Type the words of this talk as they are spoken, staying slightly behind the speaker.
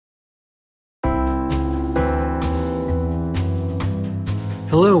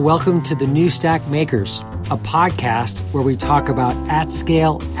Hello, welcome to the New Stack Makers, a podcast where we talk about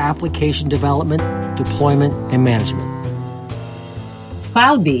at-scale application development, deployment, and management.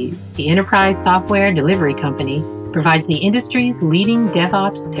 CloudBees, the enterprise software delivery company, provides the industry's leading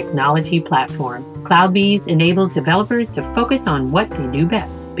DevOps technology platform. CloudBees enables developers to focus on what they do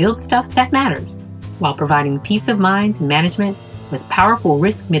best, build stuff that matters, while providing peace of mind to management with powerful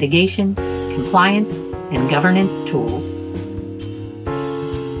risk mitigation, compliance, and governance tools.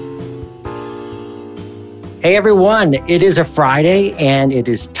 Hey everyone, it is a Friday and it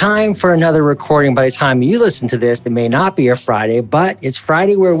is time for another recording. By the time you listen to this, it may not be a Friday, but it's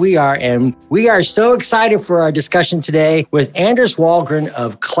Friday where we are. And we are so excited for our discussion today with Anders Wahlgren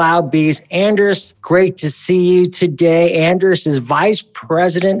of CloudBees. Anders, great to see you today. Anders is Vice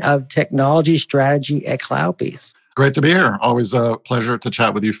President of Technology Strategy at CloudBees. Great to be here. Always a pleasure to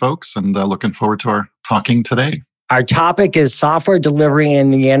chat with you folks and looking forward to our talking today. Our topic is software delivery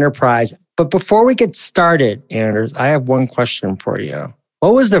in the enterprise. But before we get started, Anders, I have one question for you.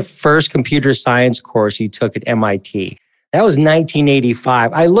 What was the first computer science course you took at MIT? That was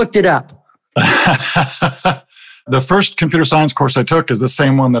 1985. I looked it up. The first computer science course I took is the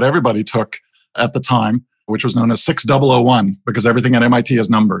same one that everybody took at the time, which was known as 6001, because everything at MIT is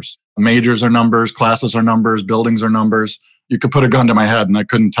numbers. Majors are numbers, classes are numbers, buildings are numbers. You could put a gun to my head and I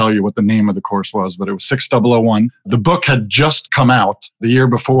couldn't tell you what the name of the course was, but it was 6001. The book had just come out the year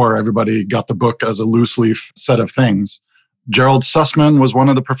before. Everybody got the book as a loose leaf set of things. Gerald Sussman was one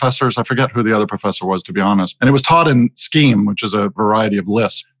of the professors. I forget who the other professor was, to be honest. And it was taught in Scheme, which is a variety of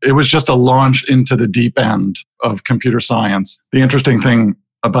lists. It was just a launch into the deep end of computer science. The interesting thing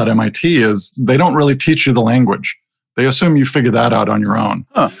about MIT is they don't really teach you the language. They assume you figure that out on your own.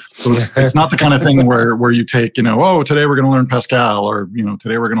 Huh. So it's not the kind of thing where you take, today we're going to learn Pascal or,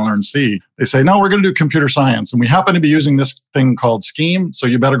 today we're going to learn C. They say, no, we're going to do computer science. And we happen to be using this thing called Scheme. So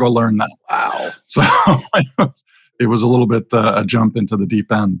you better go learn that. Wow. So it was a little bit a jump into the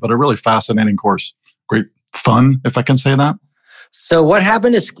deep end, but a really fascinating course. Great fun, if I can say that. So what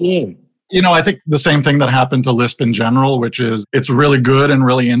happened to Scheme? I think the same thing that happened to Lisp in general, which is it's really good and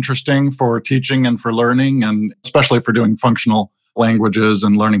really interesting for teaching and for learning, and especially for doing functional languages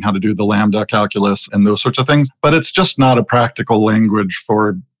and learning how to do the lambda calculus and those sorts of things. But it's just not a practical language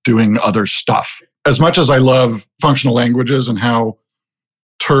for doing other stuff. As much as I love functional languages and how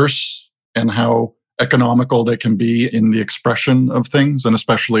terse and how economical they can be in the expression of things, and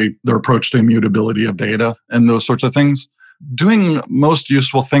especially their approach to immutability of data and those sorts of things, doing most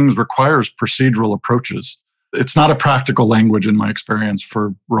useful things requires procedural approaches. It's not a practical language in my experience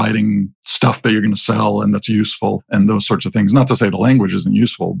for writing stuff that you're going to sell and that's useful and those sorts of things. Not to say the language isn't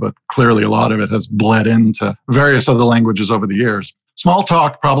useful, but clearly a lot of it has bled into various other languages over the years.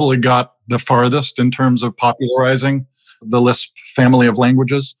 Smalltalk probably got the farthest in terms of popularizing the Lisp family of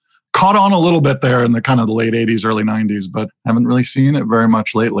languages. Caught on a little bit there in the kind of the late 80s, early 90s, but haven't really seen it very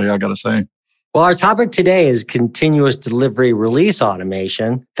much lately, I got to say. Well, our topic today is continuous delivery release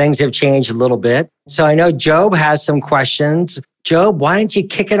automation. Things have changed a little bit. So I know Job has some questions. Job, why don't you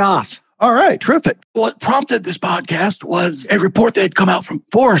kick it off? All right, terrific. What prompted this podcast was a report that had come out from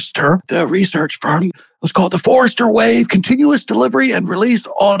Forrester, the research firm. It was called the Forrester Wave Continuous Delivery and Release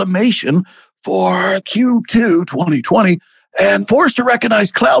Automation for Q2 2020. And Forrester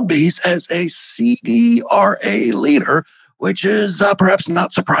recognized CloudBees as a CDRA leader, which is perhaps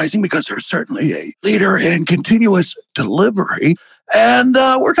not surprising because they're certainly a leader in continuous delivery. And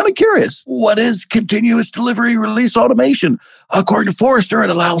we're kind of curious, what is continuous delivery release automation? According to Forrester, it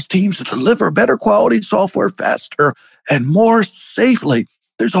allows teams to deliver better quality software faster and more safely.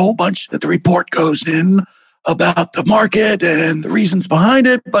 There's a whole bunch that the report goes in about the market and the reasons behind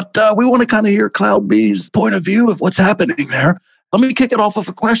it, but we want to kind of hear CloudBees' point of view of what's happening there. Let me kick it off with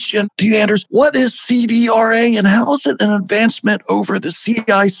a question to you, Anders. What is CDRA and how is it an advancement over the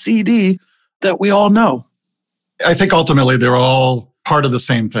CI/CD that we all know? I think ultimately they're all part of the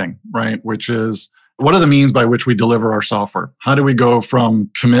same thing, right? Which is, what are the means by which we deliver our software? How do we go from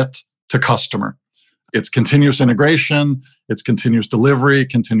commit to customer? It's continuous integration, it's continuous delivery,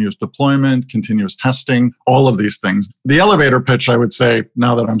 continuous deployment, continuous testing, all of these things. The elevator pitch, I would say,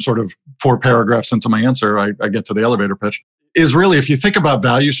 now that I'm sort of 4 paragraphs into my answer, I get to the elevator pitch, is really, if you think about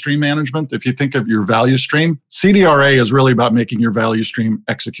value stream management, if you think of your value stream, CDRA is really about making your value stream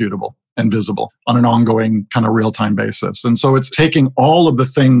executable and visible on an ongoing kind of real-time basis. And so it's taking all of the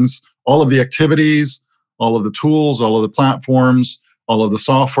things, all of the activities, all of the tools, all of the platforms, all of the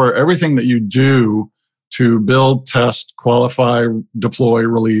software, everything that you do to build, test, qualify, deploy,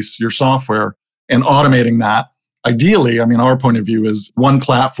 release your software, and automating that Ideally, our point of view is one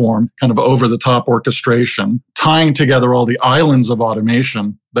platform, kind of over-the-top orchestration, tying together all the islands of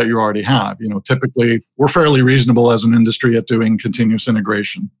automation that you already have. Typically, we're fairly reasonable as an industry at doing continuous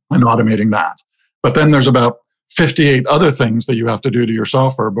integration and automating that. But then there's about 58 other things that you have to do to your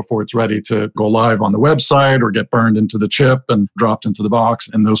software before it's ready to go live on the website or get burned into the chip and dropped into the box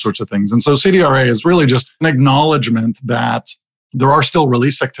and those sorts of things. And so CDRA is really just an acknowledgement that there are still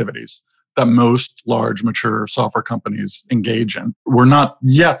release activities that most large, mature software companies engage in. We're not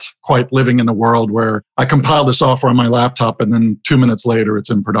yet quite living in a world where I compile the software on my laptop and then 2 minutes later it's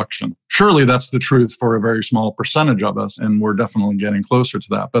in production. Surely that's the truth for a very small percentage of us, and we're definitely getting closer to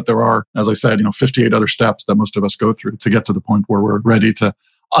that. But there are, as I said, 58 other steps that most of us go through to get to the point where we're ready to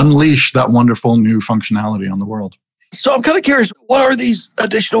unleash that wonderful new functionality on the world. So I'm kind of curious, what are these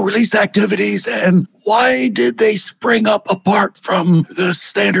additional release activities and why did they spring up apart from the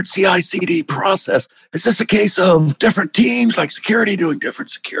standard CI/CD process? Is this a case of different teams like security doing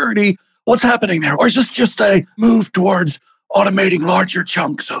different security? What's happening there? Or is this just a move towards automating larger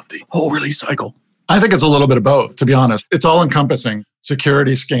chunks of the whole release cycle? I think it's a little bit of both, to be honest. It's all encompassing: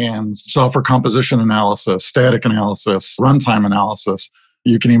 security scans, software composition analysis, static analysis, runtime analysis.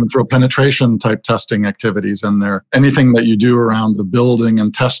 You can even throw penetration type testing activities in there. Anything that you do around the building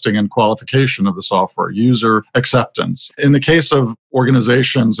and testing and qualification of the software, user acceptance. In the case of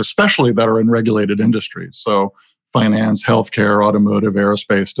organizations, especially that are in regulated industries, so finance, healthcare, automotive,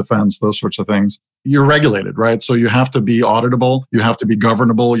 aerospace, defense, those sorts of things, you're regulated, right? So you have to be auditable, you have to be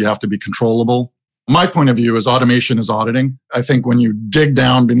governable, you have to be controllable. My point of view is automation is auditing. I think when you dig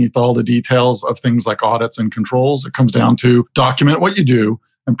down beneath all the details of things like audits and controls, it comes down to document what you do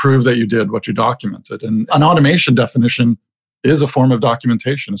and prove that you did what you documented. And an automation definition is a form of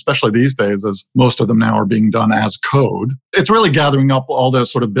documentation, especially these days, as most of them now are being done as code. It's really gathering up all the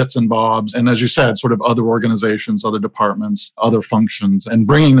sort of bits and bobs, and as you said, sort of other organizations, other departments, other functions, and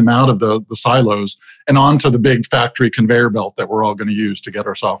bringing them out of the silos and onto the big factory conveyor belt that we're all going to use to get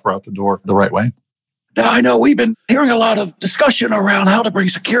our software out the door the right way. Now, I know we've been hearing a lot of discussion around how to bring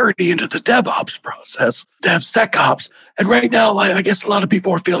security into the DevOps process, DevSecOps. And right now, I guess a lot of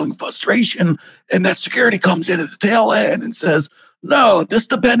people are feeling frustration, and that security comes in at the tail end and says, no, this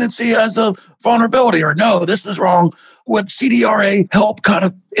dependency has a vulnerability, or no, this is wrong. Would CDRA help kind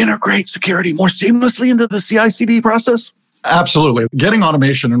of integrate security more seamlessly into the CI/CD process? Absolutely. Getting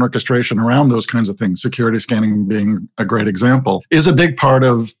automation and orchestration around those kinds of things, security scanning being a great example, is a big part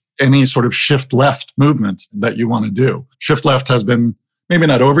of any sort of shift left movement that you want to do. Shift left has been maybe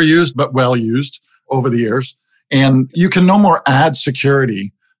not overused, but well used over the years. And you can no more add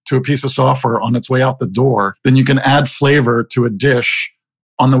security to a piece of software on its way out the door than you can add flavor to a dish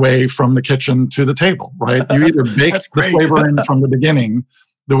on the way from the kitchen to the table, right? You either bake the flavor in from the beginning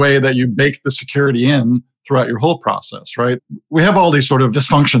the way that you bake the security in throughout your whole process, right? We have all these sort of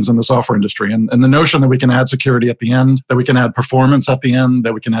dysfunctions in the software industry. And the notion that we can add security at the end, that we can add performance at the end,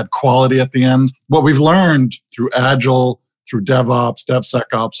 that we can add quality at the end. What we've learned through Agile, through DevOps,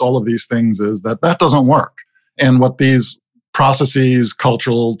 DevSecOps, all of these things is that doesn't work. And what these processes,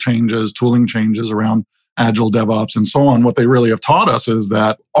 cultural changes, tooling changes around Agile, DevOps, and so on, what they really have taught us is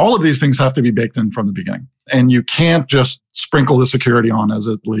that all of these things have to be baked in from the beginning. And you can't just sprinkle the security on as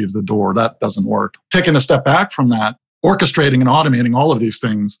it leaves the door. That doesn't work. Taking a step back from that, orchestrating and automating all of these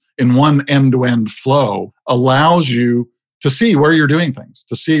things in one end-to-end flow allows you to see where you're doing things,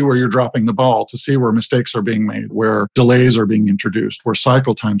 to see where you're dropping the ball, to see where mistakes are being made, where delays are being introduced, where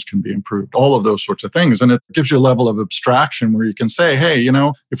cycle times can be improved, all of those sorts of things. And it gives you a level of abstraction where you can say, hey,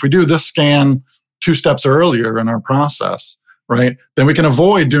 if we do this scan 2 steps earlier in our process, right, then we can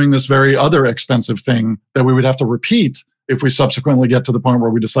avoid doing this very other expensive thing that we would have to repeat if we subsequently get to the point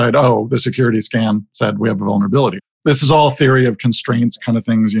where we decide, oh, the security scan said we have a vulnerability. This is all theory of constraints kind of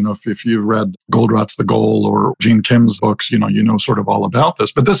things. If you've read Goldratt's The Goal or Gene Kim's books, you know sort of all about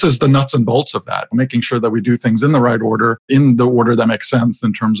this. But this is the nuts and bolts of that, making sure that we do things in the right order, in the order that makes sense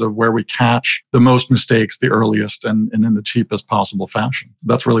in terms of where we catch the most mistakes the earliest and in the cheapest possible fashion.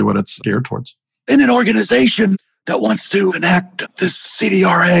 That's really what it's geared towards. In an organization that wants to enact this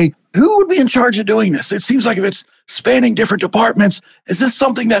CDRA, who would be in charge of doing this? It seems like if it's spanning different departments, is this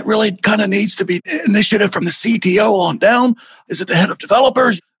something that really kind of needs to be initiative from the CTO on down? Is it the head of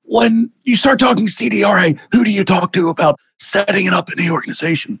developers? When you start talking CDRA, who do you talk to about setting it up in the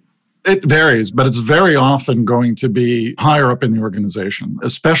organization? It varies, but it's very often going to be higher up in the organization,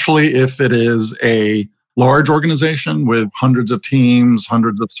 especially if it is a large organization with hundreds of teams,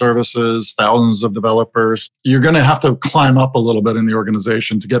 hundreds of services, thousands of developers, you're going to have to climb up a little bit in the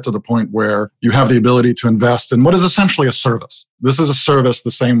organization to get to the point where you have the ability to invest in what is essentially a service. This is a service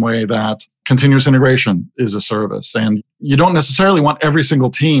the same way that continuous integration is a service. And you don't necessarily want every single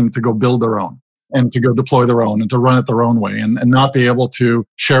team to go build their own and to go deploy their own and to run it their own way and not be able to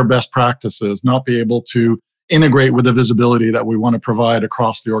share best practices, not be able to integrate with the visibility that we want to provide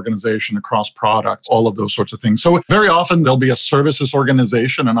across the organization, across products, all of those sorts of things. So very often there'll be a services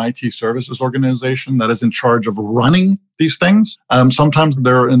organization, an IT services organization that is in charge of running these things. Sometimes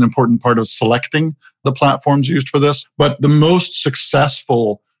they're an important part of selecting the platforms used for this. But the most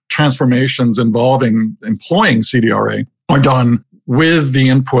successful transformations involving employing CDRA are done with the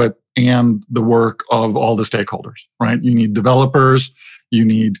input and the work of all the stakeholders, right? You need developers, you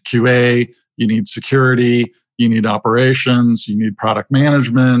need QA, you need security, you need operations, you need product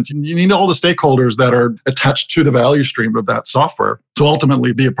management, you need all the stakeholders that are attached to the value stream of that software to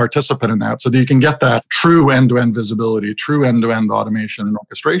ultimately be a participant in that so that you can get that true end-to-end visibility, true end-to-end automation and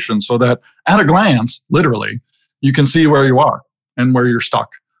orchestration so that at a glance, literally, you can see where you are and where you're stuck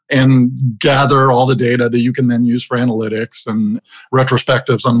and gather all the data that you can then use for analytics and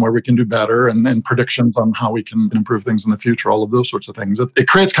retrospectives on where we can do better and predictions on how we can improve things in the future, all of those sorts of things. It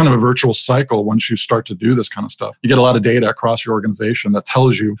creates kind of a virtual cycle once you start to do this kind of stuff. You get a lot of data across your organization that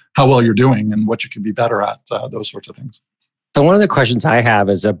tells you how well you're doing and what you can be better at, those sorts of things. So one of the questions I have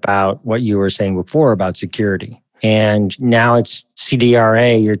is about what you were saying before about security. And now it's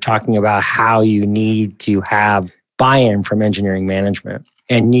CDRA, you're talking about how you need to have buy-in from engineering management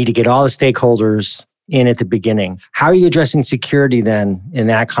and need to get all the stakeholders in at the beginning. How are you addressing security then in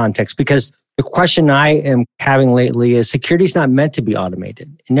that context? Because the question I am having lately is security is not meant to be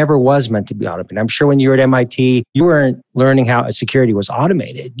automated. It never was meant to be automated. I'm sure when you were at MIT, you weren't learning how security was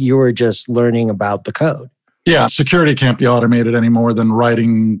automated. You were just learning about the code. Yeah, security can't be automated any more than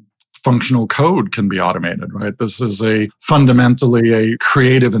writing functional code can be automated, right? This is fundamentally a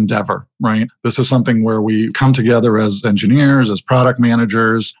creative endeavor, right? This is something where we come together as engineers, as product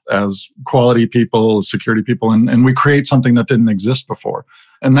managers, as quality people, security people, and we create something that didn't exist before.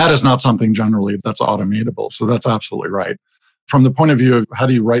 And that is not something generally that's automatable. So that's absolutely right. From the point of view of how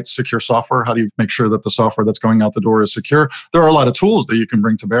do you write secure software? How do you make sure that the software that's going out the door is secure? There are a lot of tools that you can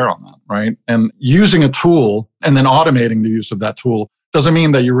bring to bear on that, right? And using a tool and then automating the use of that tool doesn't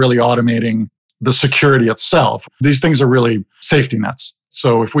mean that you're really automating the security itself. These things are really safety nets.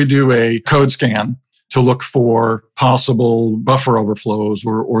 So if we do a code scan to look for possible buffer overflows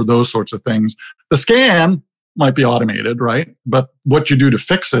or those sorts of things, the scan might be automated, right? But what you do to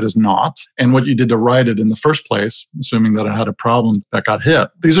fix it is not. And what you did to write it in the first place, assuming that it had a problem that got hit,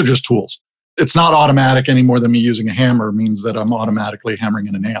 these are just tools. It's not automatic any more than me using a hammer means that I'm automatically hammering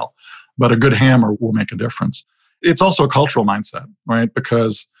in a nail. But a good hammer will make a difference. It's also a cultural mindset, right?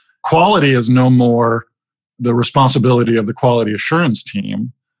 Because quality is no more the responsibility of the quality assurance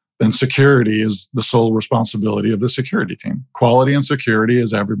team than security is the sole responsibility of the security team. Quality and security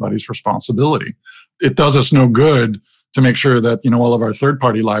is everybody's responsibility. It does us no good to make sure that, all of our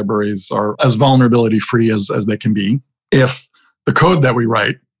third-party libraries are as vulnerability-free as they can be if the code that we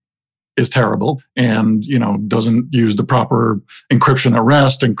write is terrible and, doesn't use the proper encryption at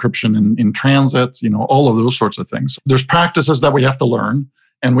rest, encryption in transit, all of those sorts of things. There's practices that we have to learn,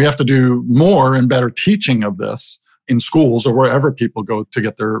 and we have to do more and better teaching of this in schools or wherever people go to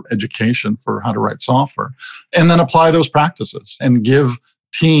get their education for how to write software, and then apply those practices and give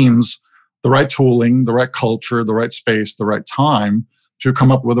teams the right tooling, the right culture, the right space, the right time to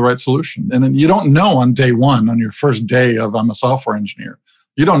come up with the right solution. And then you don't know on day one, on your first day of I'm a software engineer,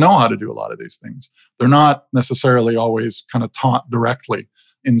 you don't know how to do a lot of these things. They're not necessarily always kind of taught directly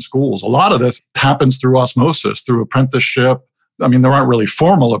in schools. A lot of this happens through osmosis, through apprenticeship. I mean, there aren't really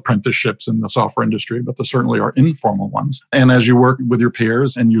formal apprenticeships in the software industry, but there certainly are informal ones. And as you work with your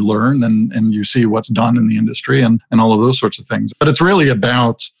peers and you learn and you see what's done in the industry and all of those sorts of things. But it's really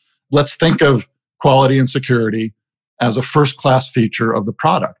about, let's think of quality and security as a first-class feature of the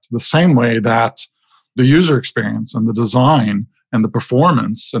product, the same way that the user experience and the design and the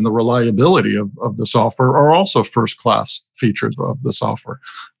performance and the reliability of the software are also first-class features of the software.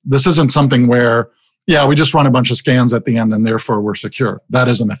 This isn't something where, we just run a bunch of scans at the end and therefore we're secure. That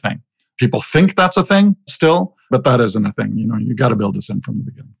isn't a thing. People think that's a thing still, but that isn't a thing. You got to build this in from the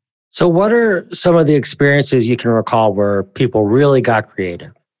beginning. So what are some of the experiences you can recall where people really got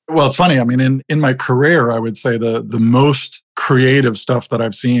creative? Well, it's funny. I mean, in my career, I would say the most creative stuff that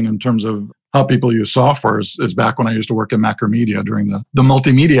I've seen in terms of how people use software is back when I used to work in Macromedia during the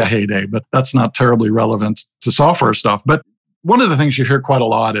multimedia heyday, but that's not terribly relevant to software stuff. But One of the things you hear quite a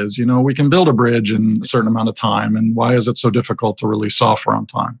lot is, we can build a bridge in a certain amount of time. And why is it so difficult to release software on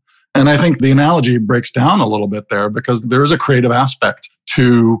time? And I think the analogy breaks down a little bit there because there is a creative aspect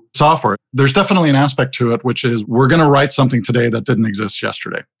to software. There's definitely an aspect to it, which is we're going to write something today that didn't exist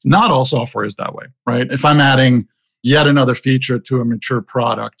yesterday. Not all software is that way, right? If I'm adding yet another feature to a mature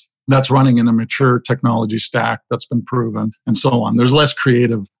product that's running in a mature technology stack that's been proven and so on, there's less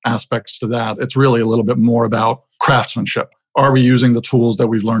creative aspects to that. It's really a little bit more about craftsmanship. Are we using the tools that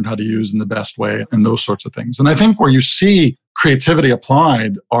we've learned how to use in the best way and those sorts of things? And I think where you see creativity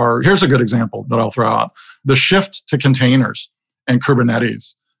applied here's a good example that I'll throw out. The shift to containers and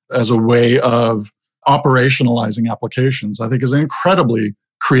Kubernetes as a way of operationalizing applications, I think is an incredibly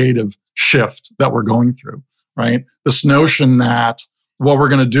creative shift that we're going through, right? This notion that what we're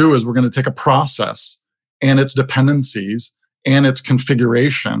going to do is we're going to take a process and its dependencies and its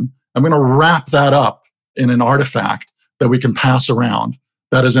configuration. I'm going to wrap that up in an artifact that we can pass around.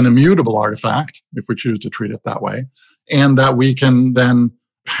 That is an immutable artifact, if we choose to treat it that way, and that we can then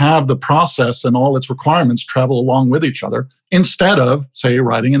have the process and all its requirements travel along with each other instead of, say,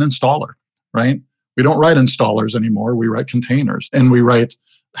 writing an installer, right? We don't write installers anymore. We write containers and we write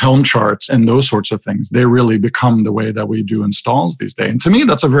Helm charts and those sorts of things. They really become the way that we do installs these days. And to me,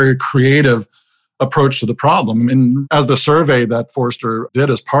 that's a very creative approach to the problem. And as the survey that Forrester did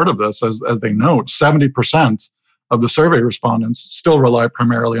as part of this, as they note, 70% of the survey respondents still rely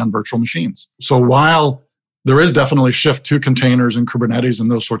primarily on virtual machines. So while there is definitely shift to containers and Kubernetes and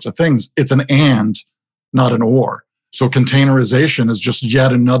those sorts of things, it's an and, not an or. So containerization is just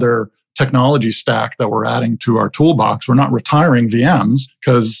yet another technology stack that we're adding to our toolbox. We're not retiring VMs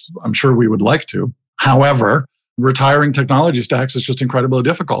because I'm sure we would like to. However, retiring technology stacks is just incredibly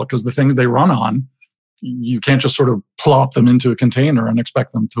difficult because the things they run on, you can't just sort of plop them into a container and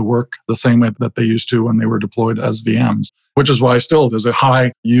expect them to work the same way that they used to when they were deployed as VMs, which is why still there's a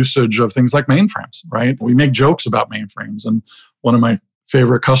high usage of things like mainframes, right? We make jokes about mainframes. And one of my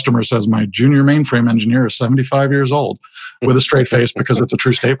favorite customers says, my junior mainframe engineer is 75 years old, with a straight face because it's a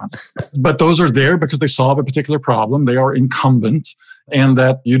true statement. But those are there because they solve a particular problem. They are incumbent, and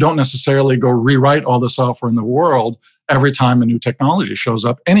that you don't necessarily go rewrite all the software in the world every time a new technology shows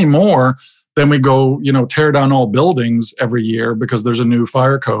up anymore. Then we go, tear down all buildings every year because there's a new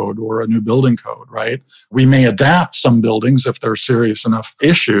fire code or a new building code, right? We may adapt some buildings if they're serious enough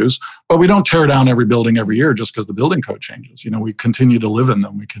issues, but we don't tear down every building every year just because the building code changes. We continue to live in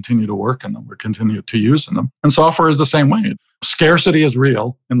them. We continue to work in them. We continue to use in them. And software is the same way. Scarcity is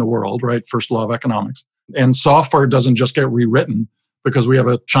real in the world, right? First law of economics. And software doesn't just get rewritten because we have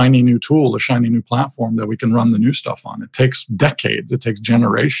a shiny new tool, a shiny new platform that we can run the new stuff on. It takes decades, it takes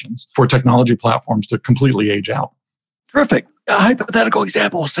generations for technology platforms to completely age out. Terrific. A hypothetical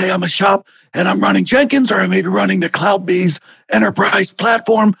example, say I'm a shop and I'm running Jenkins, or I may be running the CloudBees enterprise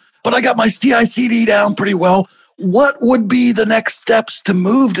platform, but I got my CI/CD down pretty well. What would be the next steps to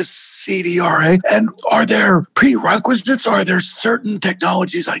move to CDRA? And are there prerequisites? Are there certain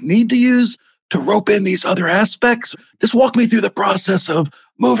technologies I need to use to rope in these other aspects? Just walk me through the process of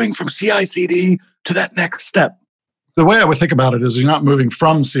moving from CI/CD to that next step. The way I would think about it is you're not moving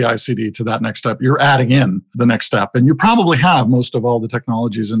from CI/CD to that next step. You're adding in the next step. And you probably have most of all the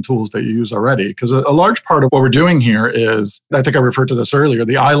technologies and tools that you use already. Because a large part of what we're doing here is, I think I referred to this earlier,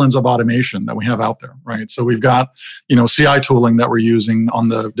 the islands of automation that we have out there, right? So we've got, CI tooling that we're using on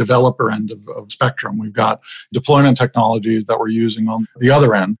the developer end of Spectrum. We've got deployment technologies that we're using on the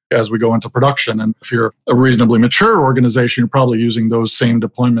other end as we go into production. And if you're a reasonably mature organization, you're probably using those same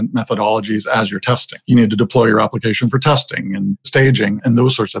deployment methodologies as you're testing. You need to deploy your application for testing and staging and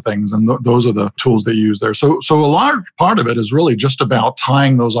those sorts of things. And those are the tools they use there. So a large part of it is really just about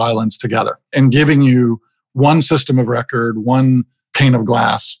tying those islands together and giving you one system of record, one pane of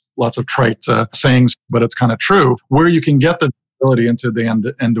glass, lots of trite sayings, but it's kind of true, where you can get the ability into the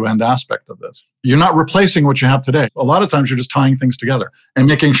end-to-end aspect of this. You're not replacing what you have today. A lot of times you're just tying things together and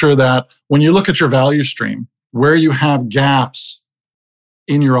making sure that when you look at your value stream, where you have gaps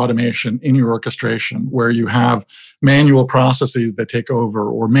in your automation, in your orchestration, where you have manual processes that take over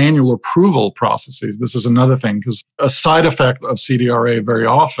or manual approval processes. This is another thing, because a side effect of CDRA very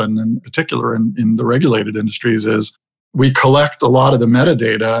often, in particular in the regulated industries, is we collect a lot of the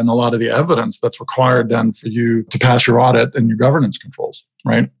metadata and a lot of the evidence that's required then for you to pass your audit and your governance controls,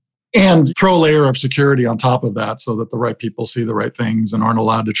 right? And throw a layer of security on top of that so that the right people see the right things and aren't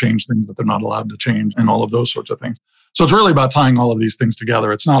allowed to change things that they're not allowed to change and all of those sorts of things. So it's really about tying all of these things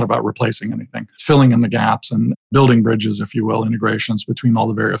together. It's not about replacing anything. It's filling in the gaps and building bridges, if you will, integrations between all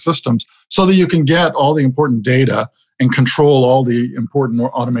the various systems so that you can get all the important data and control all the important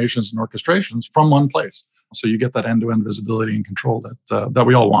automations and orchestrations from one place. So you get that end-to-end visibility and control that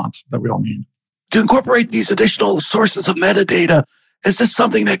we all want, that we all need. To incorporate these additional sources of metadata, is this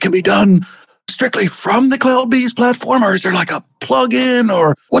something that can be done strictly from the CloudBees platform, or is there like a plugin,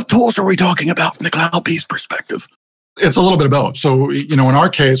 or what tools are we talking about from the CloudBees perspective? It's a little bit of both. So, in our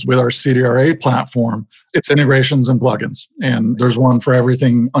case, with our CDRA platform, it's integrations and plugins. And there's one for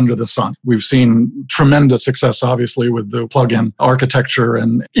everything under the sun. We've seen tremendous success, obviously, with the plugin architecture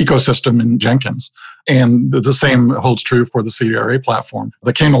and ecosystem in Jenkins. And the same holds true for the CDRA platform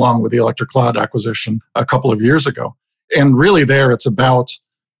that came along with the Electric Cloud acquisition a couple of years ago. And really there, it's about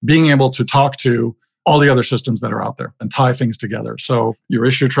being able to talk to all the other systems that are out there and tie things together. So your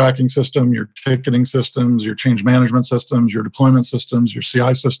issue tracking system, your ticketing systems, your change management systems, your deployment systems, your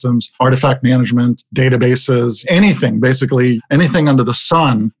CI systems, artifact management, databases, basically anything under the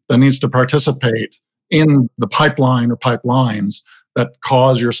sun that needs to participate in the pipeline or pipelines that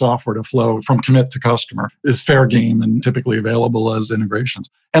cause your software to flow from commit to customer is fair game and typically available as integrations.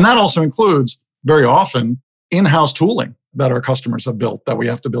 And that also includes very often in-house tooling that our customers have built that we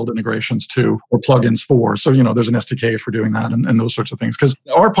have to build integrations to or plugins for. So, there's an SDK for doing that and those sorts of things. Because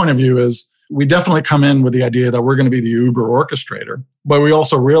our point of view is we definitely come in with the idea that we're going to be the Uber orchestrator, but we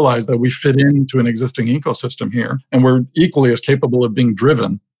also realize that we fit into an existing ecosystem here and we're equally as capable of being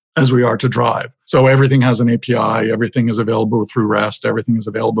driven as we are to drive. So everything has an API, everything is available through REST, everything is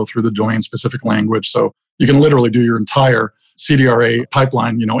available through the domain-specific language. So you can literally do your entire CDRA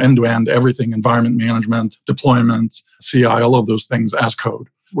pipeline, end-to-end, everything, environment management, deployment, CI, all of those things as code,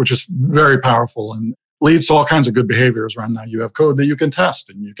 which is very powerful and leads to all kinds of good behaviors around now. You have code that you can test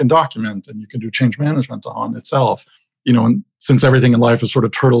and you can document and you can do change management on itself. And since everything in life is sort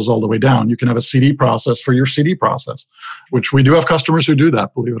of turtles all the way down, you can have a CD process for your CD process, which we do have customers who do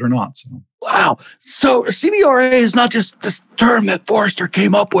that, believe it or not. So. Wow. So CDRA is not just this term that Forrester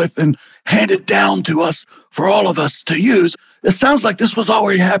came up with and handed down to us for all of us to use. It sounds like this was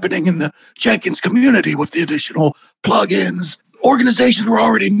already happening in the Jenkins community with the additional plugins. Organizations were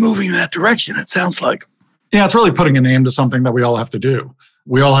already moving in that direction, it sounds like. Yeah, it's really putting a name to something that we all have to do.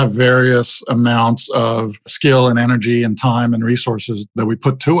 We all have various amounts of skill and energy and time and resources that we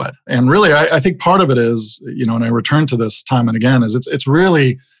put to it. And really, I think part of it is, and I return to this time and again, is it's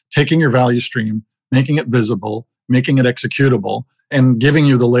really taking your value stream, making it visible, making it executable, and giving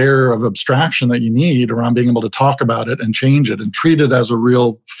you the layer of abstraction that you need around being able to talk about it and change it and treat it as a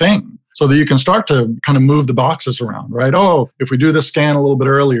real thing so that you can start to kind of move the boxes around, right? Oh, if we do this scan a little bit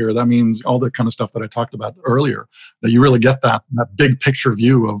earlier, that means all the kind of stuff that I talked about earlier, that you really get that big picture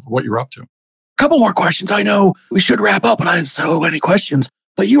view of what you're up to. A couple more questions. I know we should wrap up, and I have so many questions,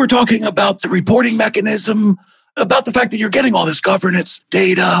 but you were talking about the reporting mechanism, about the fact that you're getting all this governance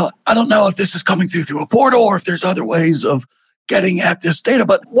data. I don't know if this is coming through a portal or if there's other ways of getting at this data,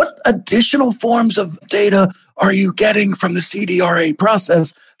 but what additional forms of data are you getting from the CDRA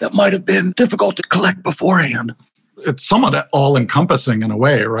process that might have been difficult to collect beforehand? It's somewhat all-encompassing in a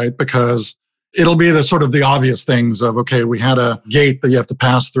way, right? Because it'll be the sort of the obvious things of, okay, we had a gate that you have to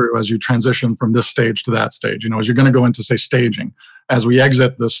pass through as you transition from this stage to that stage. As you're going to go into, say, staging. As we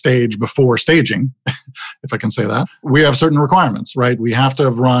exit the stage before staging, if I can say that, we have certain requirements, right? We have to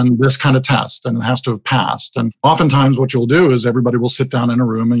have run this kind of test and it has to have passed. And oftentimes what you'll do is everybody will sit down in a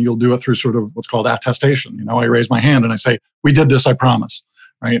room and you'll do it through sort of what's called attestation. I raise my hand and I say, we did this, I promise,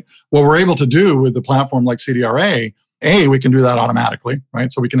 right? What we're able to do with the platform like CDRA, we can do that automatically,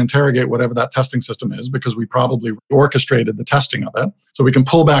 right? So we can interrogate whatever that testing system is because we probably orchestrated the testing of it. So we can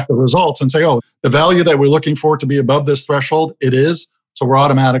pull back the results and say, the value that we're looking for to be above this threshold, it is. So we're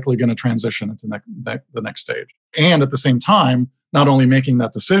automatically going to transition into the next stage. And at the same time, not only making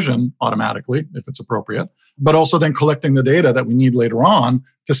that decision automatically, if it's appropriate, but also then collecting the data that we need later on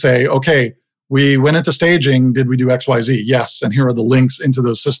to say, okay, we went into staging. Did we do X, Y, Z? Yes. And here are the links into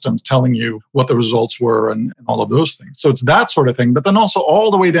those systems telling you what the results were and all of those things. So it's that sort of thing. But then also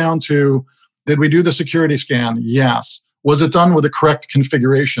all the way down to, did we do the security scan? Yes. Was it done with the correct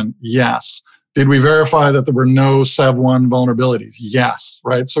configuration? Yes. Did we verify that there were no SEV1 vulnerabilities? Yes.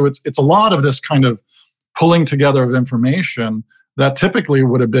 Right. So it's a lot of this kind of pulling together of information that typically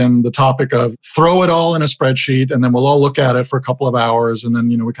would have been the topic of throw it all in a spreadsheet and then we'll all look at it for a couple of hours and then,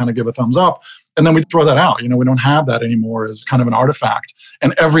 we kind of give a thumbs up and then we throw that out. We don't have that anymore as kind of an artifact.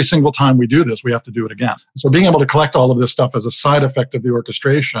 And every single time we do this, we have to do it again. So being able to collect all of this stuff as a side effect of the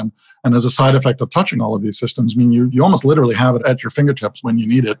orchestration and as a side effect of touching all of these systems, you almost literally have it at your fingertips when you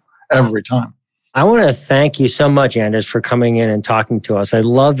need it every time. I want to thank you so much, Anders, for coming in and talking to us. I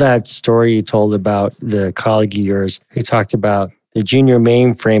love that story you told about the colleague of yours who talked about the junior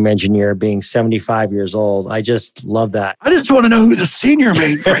mainframe engineer being 75 years old. I just love that. I just want to know who the senior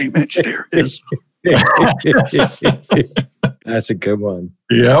mainframe engineer is. That's a good one.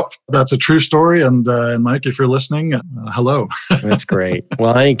 Yep, that's a true story. And Mike, if you're listening, hello. That's great.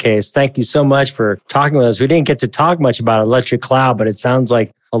 Well, in any case, thank you so much for talking with us. We didn't get to talk much about Electric Cloud, but it sounds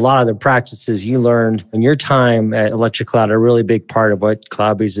like a lot of the practices you learned in your time at Electric Cloud are a really big part of what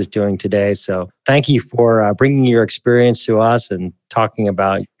CloudBees is doing today. So thank you for bringing your experience to us and talking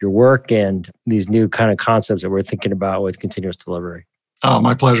about your work and these new kind of concepts that we're thinking about with continuous delivery. Oh,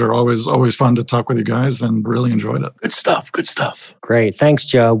 my pleasure. Always fun to talk with you guys and really enjoyed it. Good stuff. Good stuff. Great. Thanks,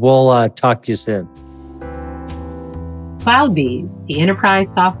 Joe. We'll talk to you soon. CloudBees, the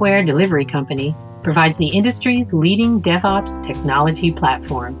enterprise software delivery company, provides the industry's leading DevOps technology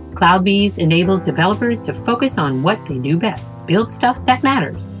platform. CloudBees enables developers to focus on what they do best, build stuff that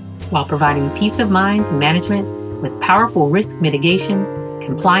matters, while providing peace of mind to management with powerful risk mitigation,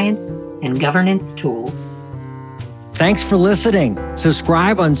 compliance, and governance tools. Thanks for listening.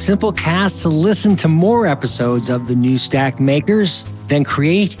 Subscribe on Simplecast to listen to more episodes of the New Stack Makers. Then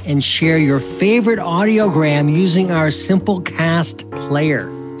create and share your favorite audiogram using our Simplecast player.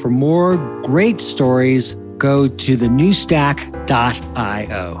 For more great stories, go to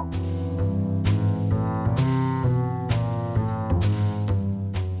thenewstack.io.